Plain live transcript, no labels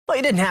Well,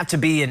 you didn't have to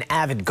be an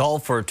avid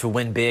golfer to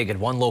win big at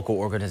one local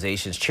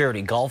organization's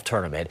charity golf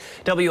tournament.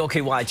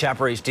 WLKY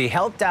Chopper HD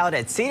helped out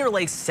at Cedar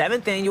Lake's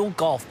 7th annual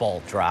golf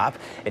ball drop.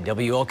 And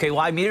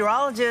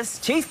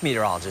WLKY chief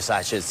meteorologist,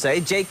 I should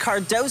say, Jay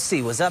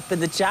Cardosi was up in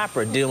the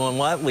chopper doing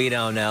what? We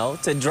don't know.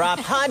 To drop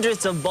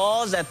hundreds of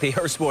balls at the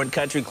Hurstbourne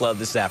Country Club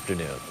this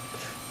afternoon.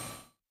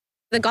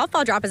 The golf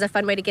ball drop is a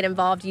fun way to get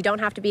involved. You don't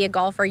have to be a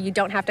golfer. You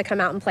don't have to come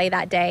out and play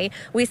that day.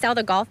 We sell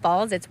the golf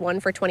balls. It's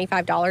 1 for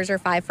 $25 or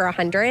 5 for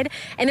 $100.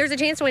 And there's a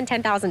chance to win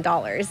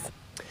 $10,000.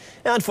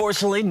 Now,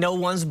 unfortunately, no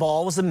one's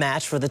ball was a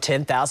match for the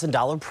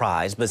 $10,000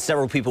 prize, but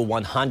several people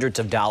won hundreds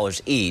of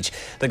dollars each.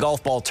 The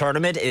golf ball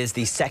tournament is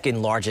the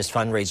second largest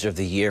fundraiser of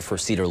the year for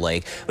Cedar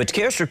Lake, which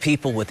cares for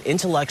people with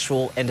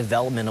intellectual and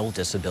developmental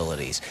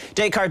disabilities.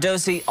 Jay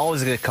Cardosi,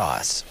 always a good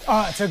cause.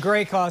 It's a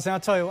great cause, and I'll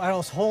tell you, I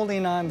was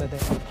holding on to the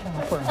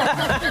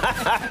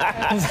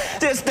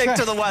Just stick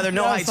to the weather.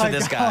 No heights for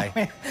this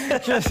guy.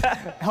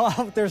 I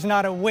hope there's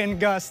not a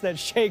wind gust that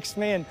shakes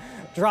me and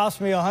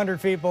drops me 100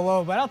 feet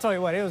below. But I'll tell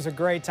you what, it was a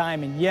great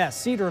time. And yes,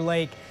 Cedar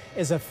Lake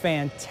is a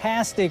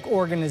fantastic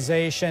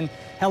organization.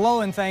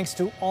 Hello and thanks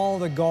to all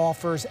the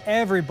golfers,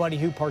 everybody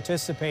who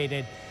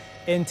participated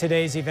in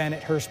today's event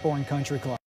at Hurstbourne Country Club.